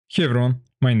Hey everyone,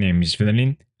 my name is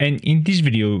VLM, and in this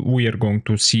video we are going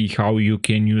to see how you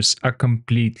can use a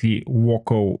completely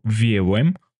local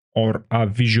VLM or a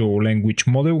visual language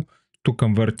model to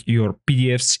convert your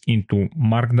PDFs into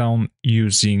Markdown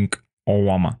using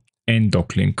Ollama and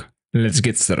Docling. Let's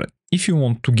get started. If you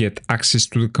want to get access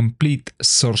to the complete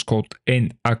source code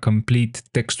and a complete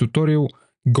text tutorial,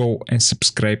 go and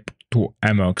subscribe to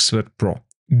MLExpert Pro.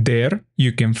 There,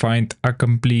 you can find a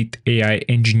complete AI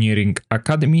engineering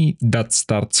academy that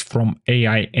starts from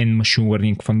AI and machine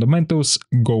learning fundamentals,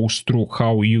 goes through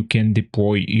how you can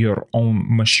deploy your own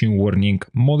machine learning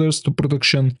models to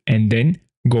production, and then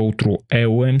go through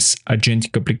LLMs,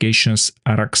 agentic applications,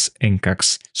 RAGs, and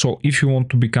CAGs. So if you want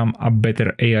to become a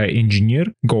better AI engineer,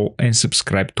 go and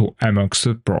subscribe to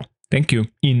MLExpert Pro. Thank you.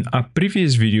 In a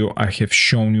previous video, I have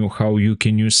shown you how you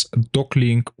can use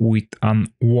Docling with an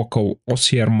local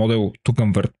OCR model to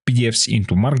convert PDFs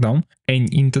into Markdown.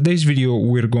 And in today's video,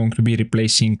 we're going to be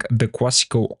replacing the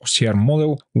classical OCR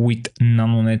model with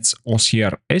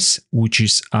Nanonets-OCR-s, which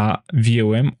is a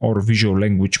VLM or visual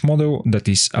language model that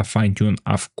is a fine-tune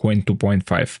of Qwen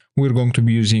 2.5. We're going to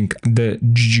be using the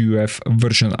GGUF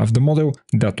version of the model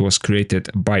that was created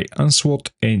by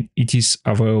Unswot, and it is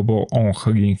available on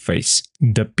Hugging Face.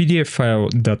 The PDF file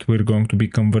that we're going to be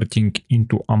converting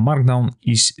into a Markdown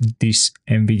is this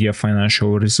NVIDIA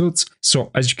financial results.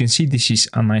 So as you can see, this is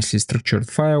a nicely structured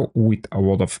file with a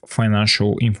lot of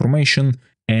financial information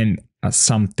and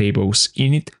some tables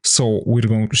in it. So we're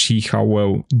going to see how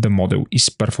well the model is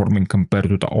performing compared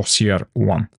to the OCR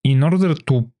one. In order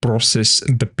to process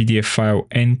the PDF file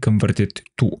and convert it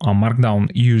to a Markdown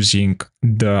using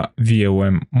the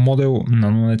VLM model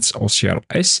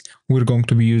Nanonets-OCR-s, we're going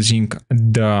to be using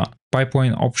the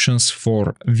pipeline options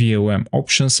for VLM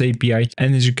options API.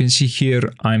 And as you can see here,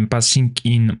 I'm passing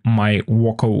in my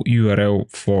local URL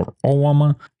for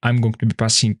Ollama. I'm going to be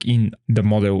passing in the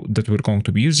model that we're going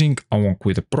to be using along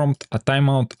with a prompt, a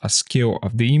timeout, a scale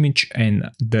of the image, and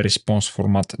the response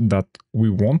format that we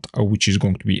want, which is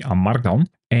going to be a Markdown.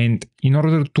 And in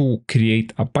order to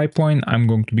create a pipeline, I'm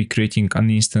going to be creating an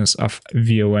instance of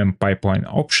VLM pipeline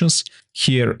options.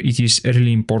 Here, it is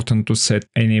really important to set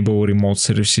enable remote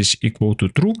services equal to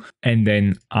true, and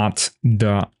then add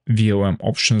the VLM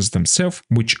options themselves,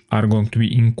 which are going to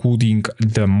be including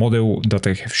the model that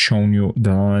I have shown you, the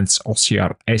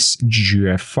Nanonets-OCR-s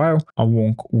GGUF file,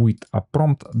 along with a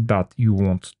prompt that you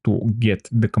want to get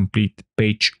the complete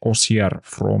page OCR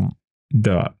from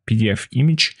the PDF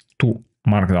image to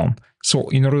Markdown. So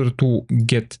in order to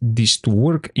get this to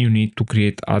work, you need to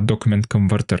create a document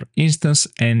converter instance,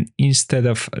 and instead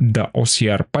of the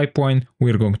OCR pipeline,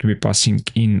 we're going to be passing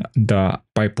in the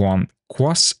pipeline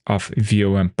class of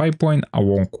VLM pipeline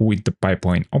along with the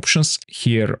pipeline options.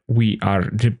 Here we are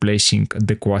replacing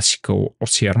the classical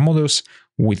OCR models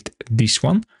with this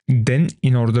one. Then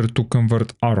in order to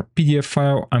convert our PDF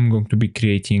file, I'm going to be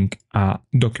creating a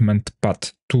document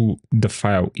path to the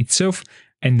file itself.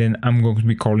 And then I'm going to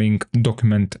be calling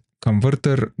document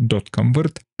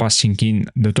converter.convert, passing in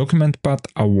the document path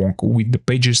along with the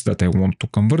pages that I want to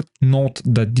convert. Note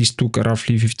that this took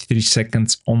roughly 53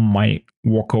 seconds on my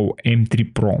local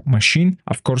M3 Pro machine.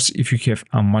 Of course, if you have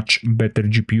a much better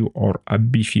GPU or a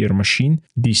beefier machine,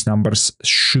 these numbers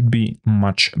should be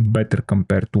much better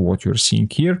compared to what you're seeing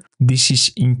here. This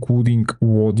is including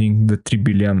loading the 3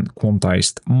 billion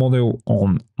quantized model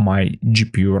on my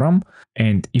GPU RAM.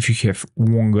 And if you have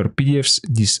longer PDFs,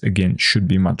 this again should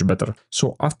be much better.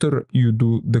 So after you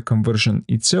do the conversion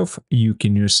itself, you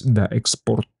can use the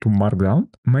export to Markdown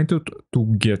method to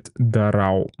get the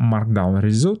raw Markdown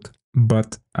result.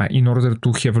 But in order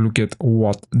to have a look at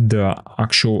what the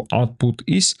actual output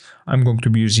is, I'm going to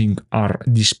be using our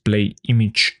display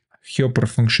image helper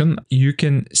function. You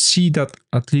can see that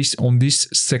at least on this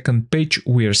second page,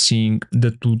 we are seeing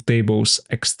the two tables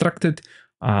extracted.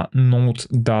 Note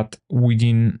that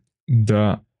within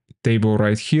the table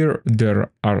right here,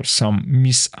 there are some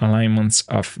misalignments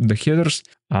of the headers.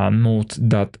 Note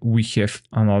that we have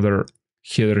another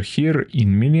header here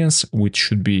in millions, which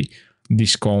should be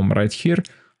this column right here.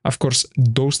 Of course,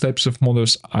 those types of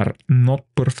models are not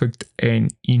perfect,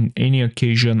 and in any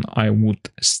occasion, I would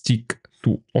stick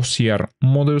to OCR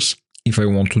models if I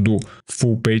want to do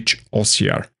full page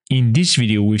OCR. In this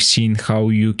video, we've seen how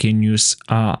you can use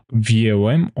a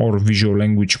VLM or visual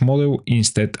language model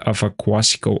instead of a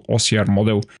classical OCR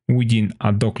model within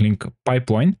a Docling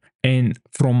pipeline. And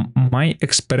from my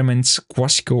experiments,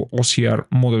 classical OCR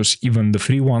models, even the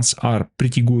free ones, are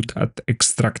pretty good at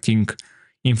extracting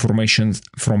information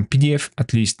from PDF,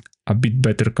 at least a bit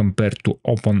better compared to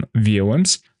open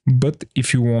VLMs. But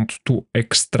if you want to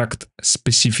extract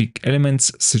specific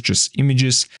elements such as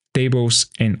images, tables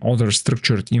and other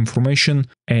structured information,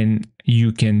 and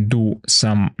you can do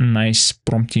some nice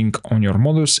prompting on your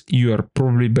models, you are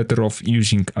probably better off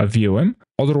using a VLM.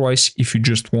 Otherwise, if you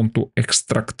just want to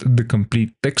extract the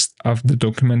complete text of the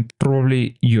document,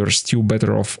 probably you're still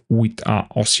better off with a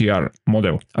OCR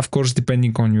model. Of course,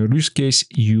 depending on your use case,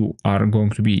 you are going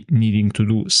to be needing to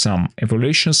do some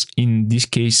evaluations. In this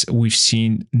case, we've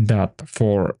seen that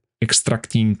for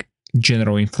extracting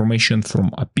general information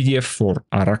from a PDF for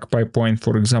a RAG pipeline,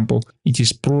 for example, it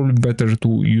is probably better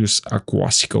to use a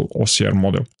classical OCR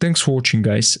model. Thanks for watching,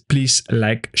 guys. Please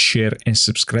like, share and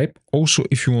subscribe. Also,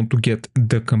 if you want to get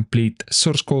the complete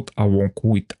source code along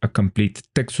with a complete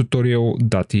tech tutorial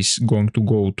that is going to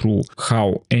go through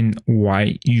how and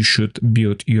why you should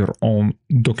build your own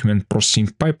document processing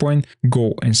pipeline,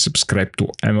 go and subscribe to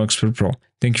MLExpert Pro.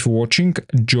 Thank you for watching.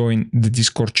 Join the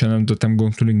Discord channel that I'm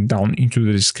going to link down into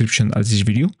the description of this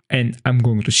video, and I'm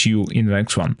going to see you in the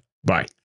next one. Bye.